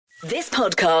This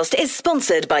podcast is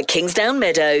sponsored by Kingsdown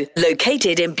Meadow,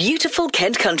 located in beautiful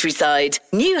Kent countryside.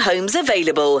 New homes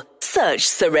available. Search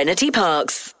Serenity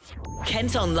Parks.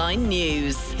 Kent Online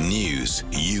News. News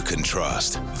you can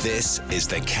trust. This is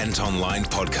the Kent Online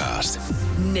Podcast.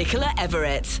 Nicola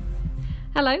Everett.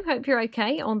 Hello, hope you're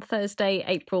okay on Thursday,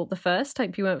 April the 1st.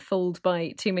 Hope you weren't fooled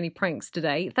by too many pranks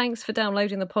today. Thanks for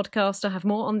downloading the podcast. I have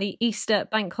more on the Easter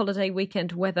bank holiday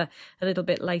weekend weather a little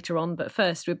bit later on. But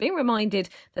first, we're being reminded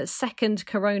that second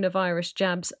coronavirus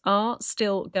jabs are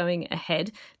still going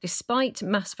ahead, despite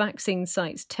mass vaccine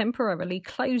sites temporarily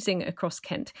closing across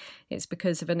Kent. It's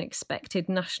because of an expected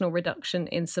national reduction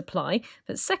in supply,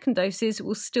 but second doses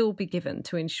will still be given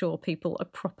to ensure people are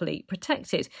properly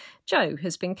protected. Joe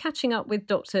has been catching up with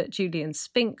Dr Julian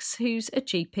Spinks, who's a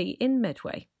GP in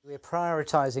Medway. We're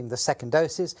prioritising the second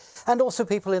doses, and also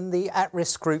people in the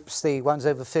at-risk groups, the ones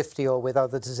over 50 or with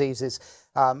other diseases,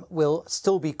 will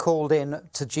still be called in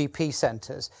to GP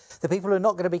centres. The people who are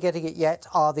not going to be getting it yet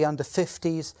are the under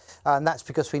 50s, and that's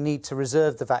because we need to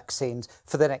reserve the vaccines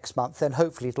for the next month. Then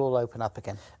hopefully it'll all open up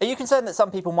again. Are you concerned that some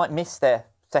people might miss their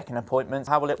second appointments?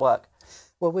 How will it work?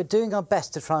 Well, we're doing our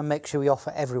best to try and make sure we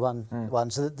offer everyone one.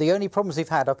 So the only problems we've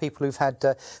had are people who've had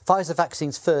Pfizer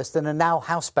vaccines first and are now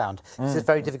housebound. It's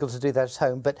very difficult to do that at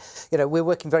home. But, you know, we're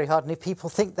working very hard. And if people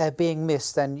think they're being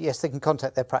missed, then, yes, they can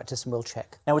contact their practice and we'll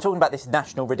check. Now, we're talking about this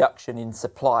national reduction in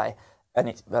supply.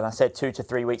 And I said 2 to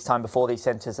 3 weeks' time before these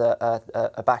centres are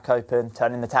back open,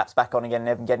 turning the taps back on again and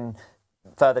even getting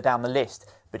further down the list.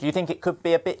 But do you think it could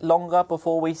be a bit longer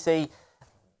before we see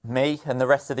me and the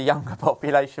rest of the younger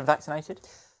population vaccinated?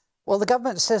 Well, the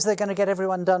government says they're going to get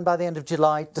everyone done by the end of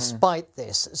July, despite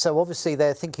this. So obviously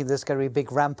they're thinking there's going to be a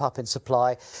big ramp up in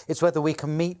supply. It's whether we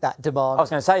can meet that demand. I was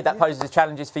going to say, that poses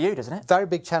challenges for you, doesn't it? Very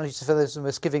big challenges for those of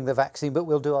us giving the vaccine, but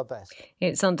we'll do our best.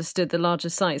 It's understood the larger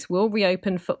sites will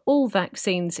reopen for all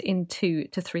vaccines in 2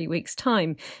 to 3 weeks'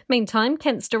 time. Meantime,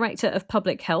 Kent's Director of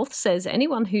Public Health says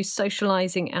anyone who's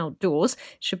socialising outdoors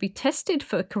should be tested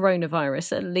for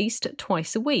coronavirus at least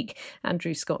twice a week.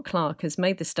 Andrew Scott Clark has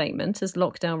made the statement as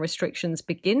lockdown restrictions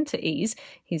begin to ease.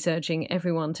 He's urging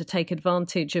everyone to take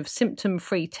advantage of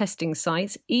symptom-free testing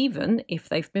sites, even if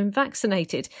they've been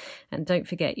vaccinated. And don't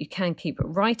forget, you can keep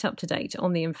right up to date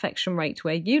on the infection rate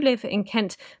where you live in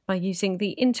Kent by using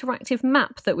the interactive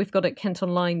map that we've got at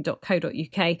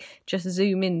kentonline.co.uk. Just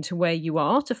zoom in to where you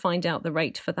are to find out the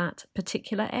rate for that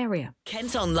particular area.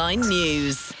 Kent Online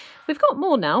News. We've got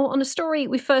more now on a story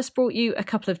we first brought you a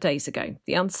couple of days ago.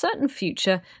 The uncertain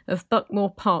future of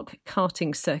Buckmore Park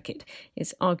karting circuit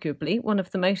is arguably one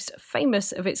of the most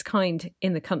famous of its kind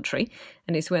in the country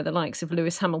and is where the likes of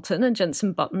Lewis Hamilton and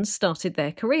Jenson Button started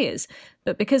their careers.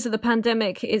 But because of the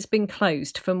pandemic, it's been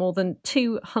closed for more than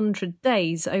 200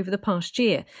 days over the past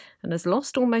year and has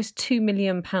lost almost £2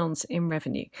 million in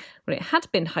revenue. Well, it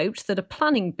had been hoped that a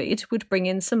planning bid would bring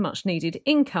in some much-needed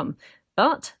income,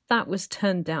 but that was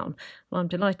turned down. Well, I'm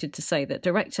delighted to say that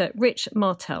director Rich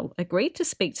Martell agreed to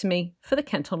speak to me for the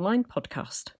Kent Online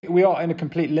podcast. We are in a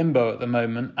complete limbo at the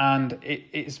moment, and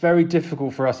it's very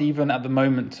difficult for us, even at the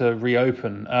moment, to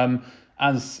reopen.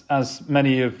 As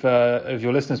many of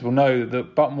your listeners will know,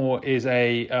 that Buckmore is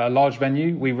a large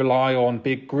venue. We rely on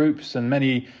big groups, and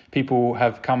many people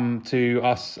have come to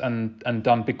us and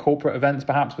done big corporate events,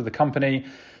 perhaps with the company.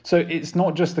 So it's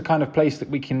not just the kind of place that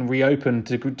we can reopen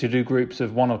to do groups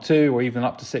of 1 or 2 or even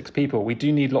up to 6 people. We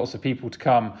do need lots of people to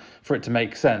come for it to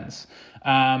make sense.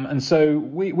 And so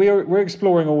we're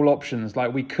exploring all options.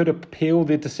 Like, we could appeal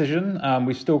the decision.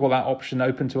 We've still got that option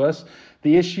open to us.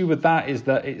 The issue with that is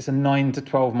that it's a 9 to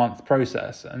 12 month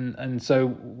process. And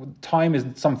so time is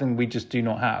something we just do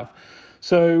not have.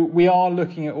 So we are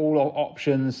looking at all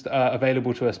options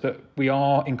available to us, but we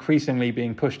are increasingly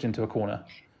being pushed into a corner.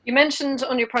 You mentioned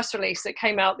on your press release that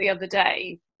came out the other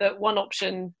day that one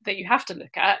option that you have to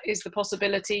look at is the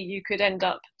possibility you could end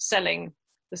up selling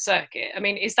the circuit. I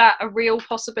mean, is that a real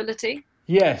possibility?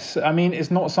 Yes. I mean, it's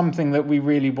not something that we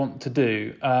really want to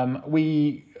do.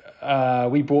 We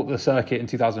bought the circuit in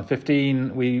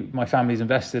 2015. My family's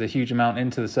invested a huge amount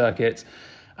into the circuit.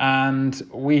 And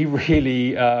we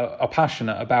really are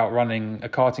passionate about running a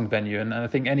karting venue. And I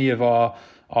think any of our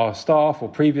staff or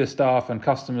previous staff and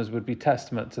customers would be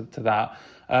testament to that.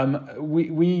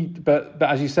 But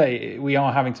as you say, we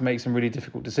are having to make some really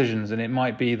difficult decisions, and it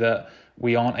might be that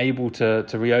we aren't able to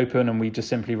reopen and we just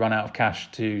simply run out of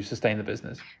cash to sustain the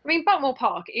business. I mean, Buckmore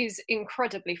Park is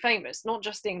incredibly famous, not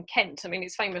just in Kent. I mean,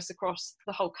 it's famous across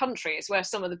the whole country. It's where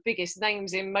some of the biggest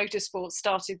names in motorsport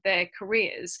started their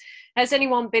careers. Has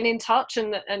anyone been in touch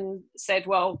and said,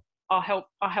 well,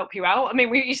 I'll help you out. I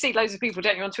mean, you see loads of people,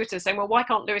 don't you, on Twitter saying, well, why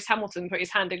can't Lewis Hamilton put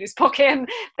his hand in his pocket and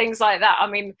things like that? I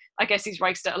mean, I guess he's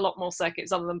raced at a lot more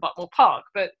circuits other than Buckmore Park,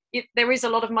 but there is a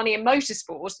lot of money in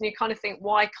motorsport, and you kind of think,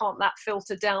 why can't that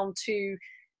filter down to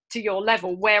your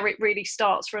level where it really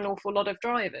starts for an awful lot of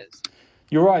drivers?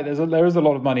 You're right. There is a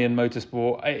lot of money in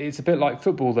motorsport. It's a bit like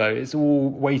football, though. It's all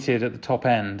weighted at the top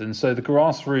end, and so the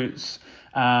grassroots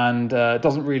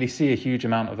doesn't really see a huge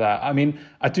amount of that. I mean,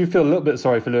 I do feel a little bit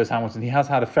sorry for Lewis Hamilton. He has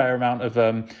had a fair amount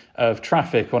of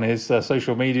traffic on his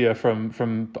social media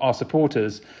from our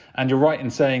supporters. And you're right in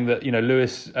saying that, you know,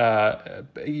 Lewis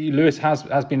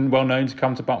has been well known to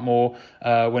come to Buckmore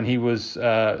when he was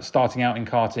starting out in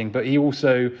karting, but he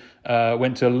also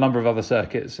went to a number of other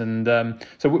circuits, and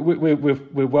so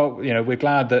we're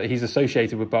glad that he's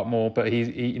associated with Buckmore. But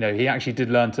he actually did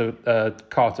learn to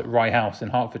kart at Rye House in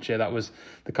Hertfordshire. That was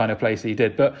the kind of place that he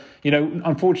did. But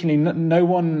unfortunately, no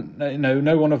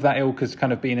one of that ilk has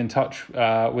kind of been in touch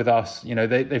with us.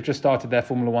 They've just started their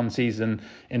Formula One season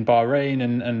in Bahrain,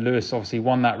 and Lewis obviously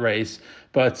won that race.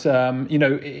 But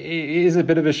it is a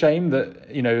bit of a shame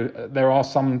that there are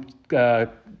some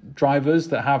drivers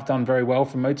that have done very well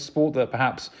from motorsport that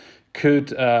perhaps could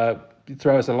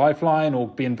throw us a lifeline or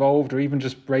be involved or even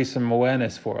just raise some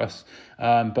awareness for us.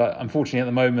 But unfortunately, at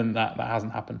the moment, that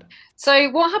hasn't happened.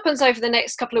 So what happens over the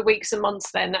next couple of weeks and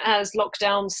months then, as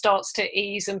lockdown starts to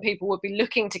ease and people will be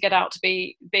looking to get out to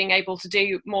being able to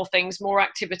do more things, more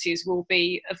activities will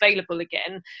be available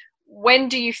again? When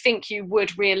do you think you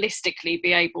would realistically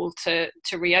be able to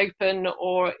reopen,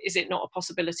 or is it not a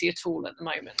possibility at all at the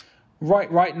moment?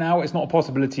 Right now, it's not a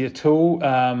possibility at all.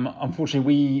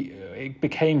 Unfortunately, it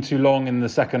became too long in the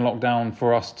second lockdown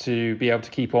for us to be able to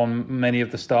keep on many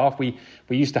of the staff. We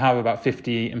used to have about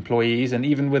 50 employees, and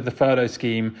even with the furlough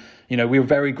scheme, we were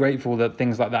very grateful that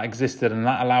things like that existed, and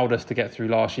that allowed us to get through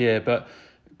last year. But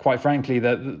quite frankly,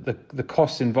 the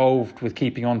costs involved with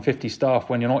keeping on 50 staff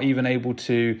when you're not even able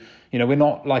to, we're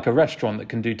not like a restaurant that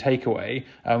can do takeaway.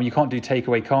 You can't do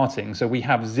takeaway karting, so we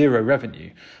have zero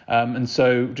revenue. And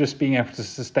so just being able to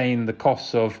sustain the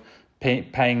costs of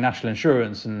paying national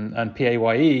insurance and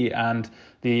PAYE and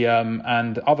the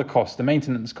and other costs, the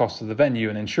maintenance costs of the venue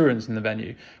and insurance in the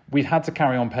venue, we had to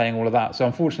carry on paying all of that. So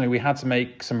unfortunately, we had to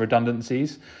make some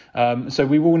redundancies. So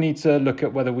we will need to look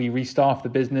at whether we restaff the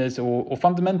business or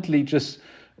fundamentally just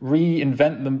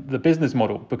reinvent the business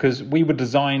model, because we were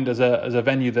designed as a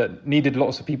venue that needed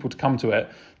lots of people to come to it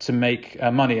to make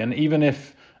money. And even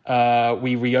if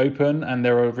we reopen and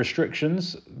there are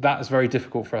restrictions, that is very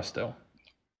difficult for us still.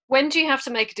 When do you have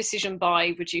to make a decision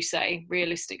by, would you say,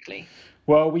 realistically?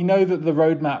 Well, we know that the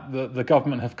roadmap that the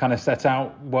government have kind of set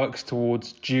out works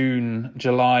towards June,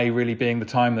 July really being the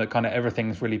time that kind of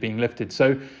everything's really being lifted.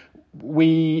 So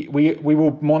we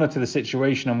will monitor the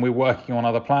situation, and we're working on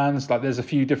other plans. Like, there's a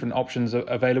few different options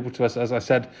available to us. As I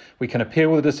said, we can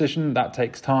appeal the decision. That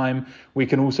takes time. We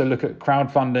can also look at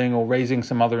crowdfunding or raising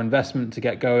some other investment to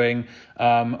get going.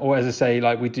 Or as I say,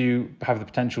 like, we do have the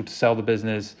potential to sell the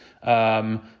business.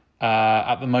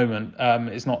 At the moment,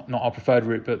 it's not our preferred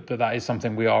route, but that is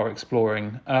something we are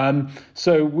exploring.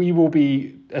 So we will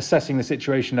be assessing the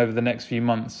situation over the next few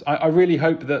months. I really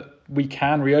hope that we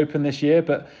can reopen this year,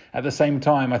 but at the same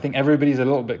time, I think everybody's a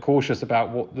little bit cautious about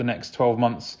what the next 12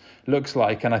 months looks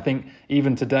like. And I think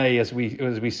even today, as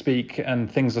we speak and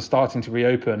things are starting to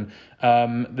reopen,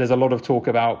 there's a lot of talk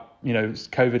about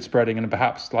COVID spreading and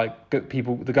perhaps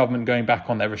the government going back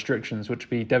on their restrictions, which would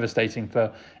be devastating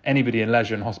for anybody in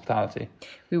leisure and hospitality.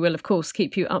 We will, of course,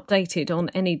 keep you updated on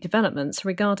any developments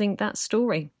regarding that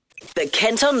story. The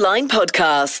Kent Online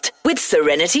Podcast with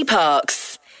Serenity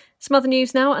Parks. Some other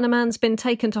news now, and a man's been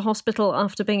taken to hospital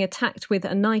after being attacked with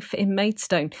a knife in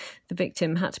Maidstone. The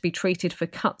victim had to be treated for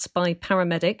cuts by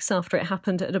paramedics after it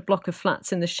happened at a block of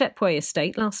flats in the Shepway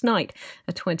estate last night.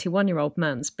 A 21-year-old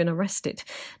man's been arrested.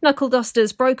 Knuckle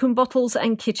dusters, broken bottles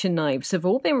and kitchen knives have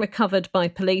all been recovered by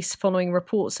police following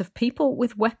reports of people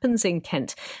with weapons in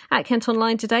Kent. At Kent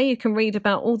Online today, you can read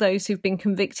about all those who've been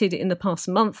convicted in the past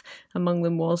month. Among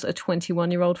them was a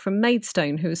 21-year-old from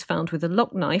Maidstone who was found with a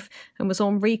lock knife and was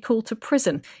on recall to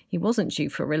prison. He wasn't due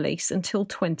for release until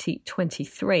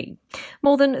 2023.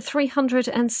 More than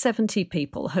 370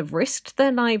 people have risked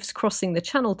their lives crossing the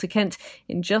Channel to Kent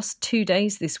in just 2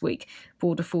 days this week.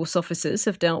 Border Force officers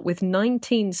have dealt with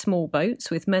 19 small boats,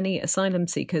 with many asylum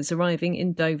seekers arriving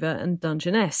in Dover and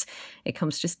Dungeness. It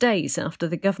comes just days after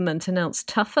the government announced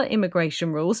tougher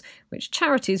immigration rules, which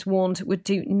charities warned would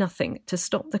do nothing to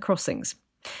stop the crossings.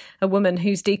 A woman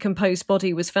whose decomposed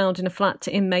body was found in a flat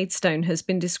in Maidstone has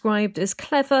been described as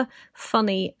clever,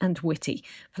 funny and witty.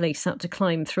 Police had to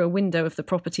climb through a window of the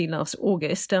property last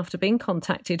August after being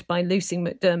contacted by Lucy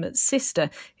McDermott's sister,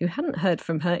 who hadn't heard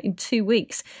from her in 2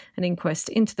 weeks. An inquest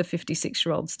into the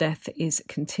 56-year-old's death is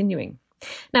continuing.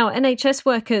 Now, NHS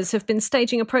workers have been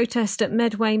staging a protest at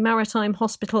Medway Maritime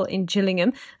Hospital in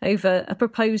Gillingham over a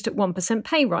proposed 1%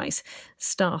 pay rise.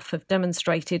 Staff have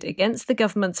demonstrated against the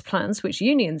government's plans, which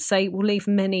unions say will leave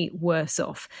many worse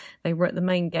off. They were at the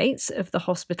main gates of the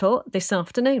hospital this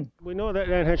afternoon. We know that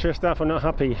NHS staff are not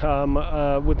happy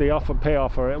with the pay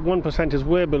offer. 1% is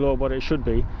way below what it should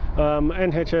be.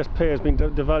 NHS pay has been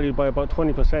devalued by about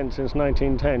 20% since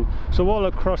 1910. So all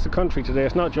across the country today,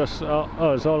 it's not just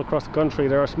us, all across the country,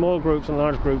 there are small groups and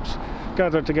large groups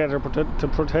gathered together to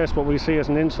protest what we see as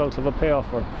an insult of a pay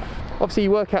offer. Obviously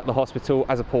you work at the hospital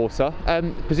as a porter.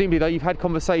 Presumably though you've had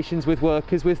conversations with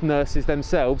workers, with nurses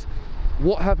themselves.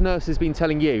 What have nurses been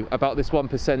telling you about this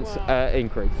 1%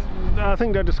 increase? I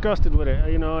think they're disgusted with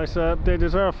it. They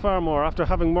deserve far more after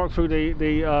having worked through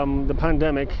the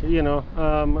pandemic.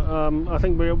 I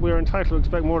think we're entitled to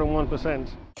expect more than 1%.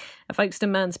 A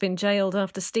Folkestone man's been jailed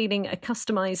after stealing a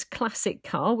customised classic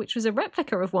car, which was a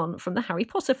replica of one from the Harry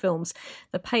Potter films.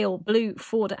 The pale blue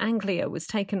Ford Anglia was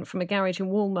taken from a garage in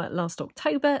Walmer last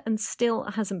October and still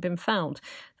hasn't been found.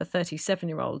 The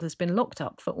 37-year-old has been locked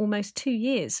up for almost 2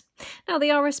 years. Now, the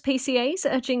RSPCA is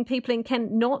urging people in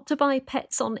Kent not to buy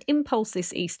pets on impulse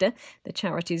this Easter. The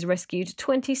charity's rescued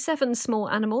 27 small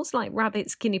animals like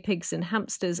rabbits, guinea pigs and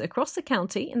hamsters across the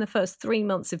county in the first 3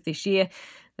 months of this year.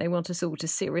 They want us all to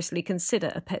seriously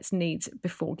consider a pet's needs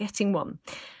before getting one.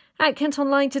 At Kent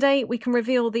Online today, we can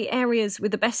reveal the areas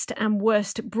with the best and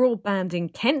worst broadband in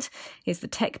Kent. Here's the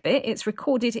tech bit. It's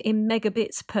recorded in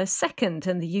megabits per second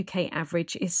and the UK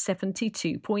average is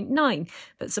 72.9.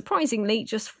 But surprisingly,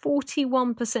 just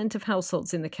 41% of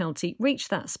households in the county reach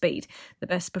that speed. The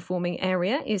best performing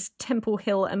area is Temple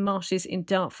Hill and Marshes in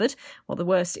Dartford, while the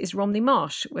worst is Romney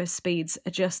Marsh, where speeds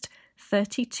are just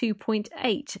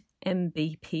 32.8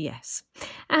 Mbps.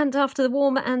 And after the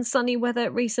warm and sunny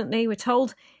weather recently, we're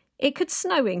told it could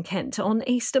snow in Kent on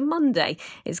Easter Monday.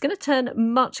 It's going to turn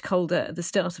much colder at the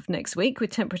start of next week, with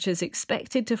temperatures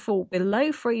expected to fall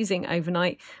below freezing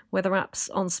overnight. Weather apps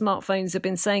on smartphones have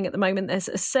been saying at the moment there's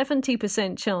a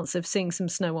 70% chance of seeing some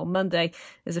snow on Monday.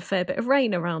 There's a fair bit of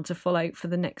rain around to follow for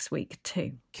the next week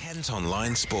too. Kent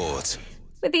Online Sport.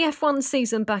 With the F1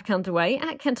 season back underway,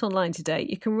 at Kent Online today,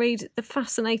 you can read the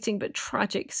fascinating but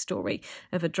tragic story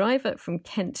of a driver from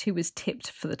Kent who was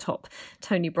tipped for the top.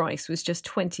 Tony Bryce was just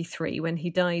 23 when he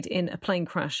died in a plane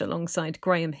crash alongside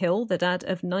Graham Hill, the dad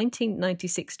of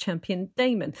 1996 champion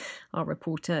Damon. Our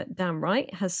reporter Dan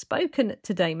Wright has spoken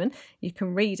to Damon. You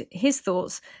can read his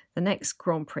thoughts. The next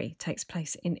Grand Prix takes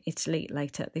place in Italy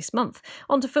later this month.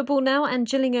 On to football now, and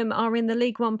Gillingham are in the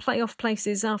League One playoff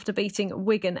places after beating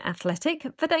Wigan Athletic.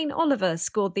 Verdane Oliver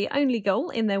scored the only goal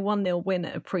in their 1-0 win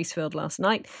at Priestfield last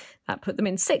night. That put them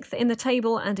in 6th in the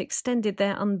table and extended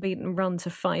their unbeaten run to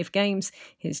 5 games.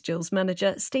 Here's Gills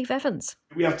manager Steve Evans.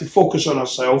 We have to focus on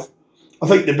ourselves. I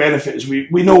think the benefit is we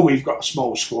know we've got a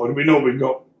small squad. We know we've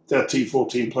got 13,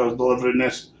 14 players delivering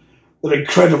this. They're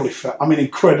incredibly fit.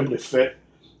 Incredibly fit.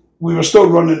 We were still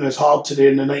running as hard today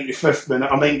in the 95th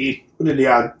minute, or 90, what did he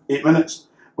add? 8 minutes?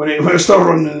 We were still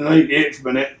running in the 98th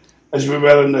minute as we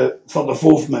were in the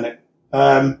 4th minute.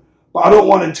 But I don't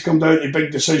want it to come down to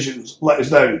big decisions, let us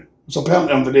down. It's a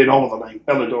penalty on Verdane Oliver night,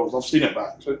 early doors. I've seen it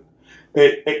back. So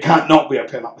it can't not be a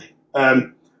penalty.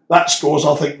 That scores,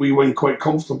 I think we win quite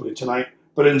comfortably tonight.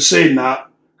 But in saying that,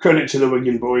 credit to the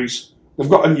Wigan boys. They've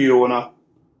got a new owner.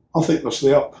 I think they'll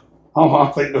stay up.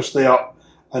 I think they'll stay up.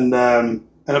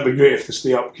 And it'd be great if they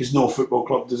stay up, because no football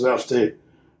club deserves to.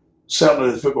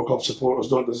 Certainly the football club supporters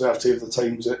don't deserve to have the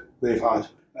times that they've had.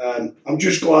 I'm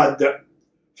just glad that,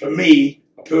 for me,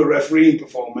 a poor refereeing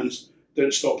performance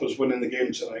didn't stop us winning the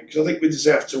game tonight, because I think we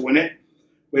deserved to win it.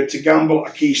 We had to gamble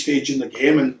at a key stage in the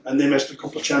game, and they missed a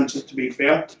couple of chances, to be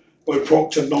fair. Boyd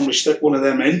Proctor normally stick one of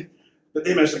them in, but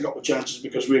they missed a couple of chances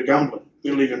because we were gambling.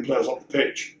 We were leaving players off the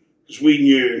pitch, because we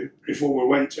knew before we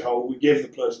went to Hull, we gave the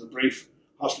players the brief.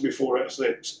 Has to be 4 out of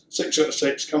 6. 6 out of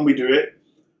 6, can we do it?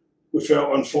 We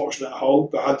felt unfortunate at Hull,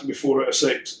 but it had to be 4 out of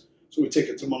 6. So we take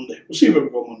it to Monday. We'll see where we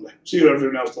go Monday. See what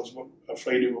everyone else does on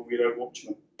Friday when we're out watching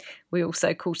them. We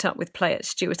also caught up with player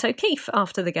Stuart O'Keefe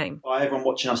after the game. Everyone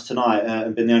watching us tonight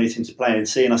and been the only team to play and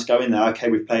seeing us go in there,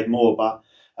 okay, we've played more, but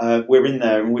we're in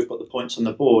there and we've got the points on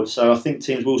the board. So I think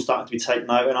teams will start to be taking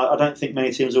note, and I don't think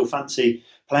many teams will fancy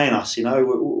playing us.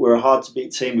 We're a hard to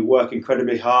beat team. We work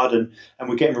incredibly hard, and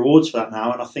we're getting rewards for that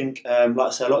now. And I think, like I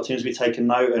say, a lot of teams will be taking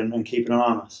note and keeping an eye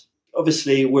on us.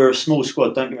 Obviously, we're a small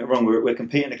squad. Don't get me wrong. We're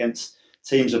competing against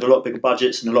teams with a lot bigger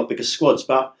budgets and a lot bigger squads.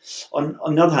 But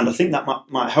on the other hand, I think that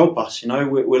might help us.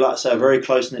 We're like I say, a very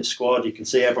close-knit squad. You can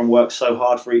see everyone works so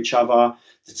hard for each other.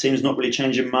 The team's not really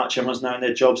changing much. Everyone's knowing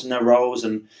their jobs and their roles,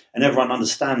 and everyone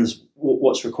understands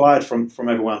what's required from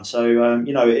everyone. So,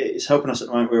 it's helping us at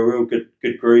the moment. We're a real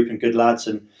good group and good lads,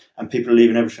 and people are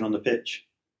leaving everything on the pitch.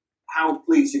 How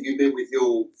pleased have you been with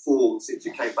your form since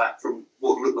you came back from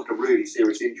what looked like a really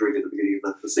serious injury at the beginning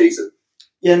of the season?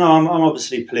 Yeah, no, I'm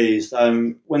obviously pleased.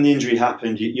 When the injury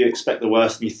happened, you expect the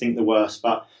worst and you think the worst,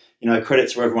 but credit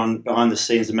to everyone behind the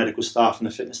scenes, the medical staff and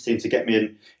the fitness team, to get me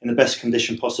in the best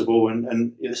condition possible.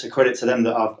 And it's a credit to them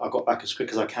that I got back as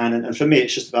quick as I can. And for me,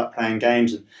 it's just about playing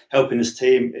games and helping this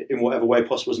team in whatever way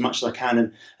possible as much as I can.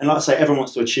 And like I say, everyone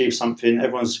wants to achieve something.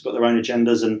 Everyone's got their own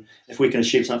agendas. And if we can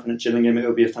achieve something at Gillingham, it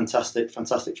will be a fantastic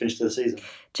finish to the season.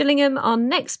 Gillingham are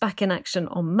next back in action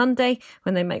on Monday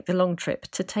when they make the long trip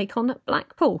to take on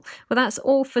Blackpool. Well, that's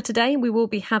all for today. We will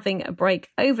be having a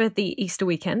break over the Easter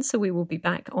weekend, so we will be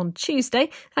back on Tuesday.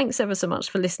 Thanks ever so much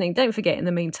for listening. Don't forget, in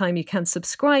the meantime, you can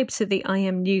subscribe to the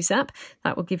IM News app.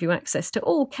 That will give you access to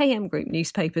all KM Group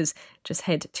newspapers. Just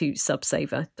head to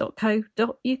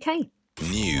subsaver.co.uk.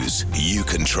 News you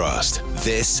can trust.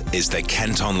 This is the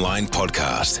Kent Online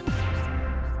Podcast.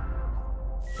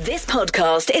 This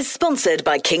podcast is sponsored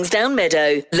by Kingsdown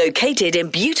Meadow, located in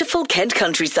beautiful Kent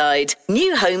countryside.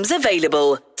 New homes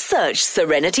available. Search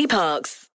Serenity Parks.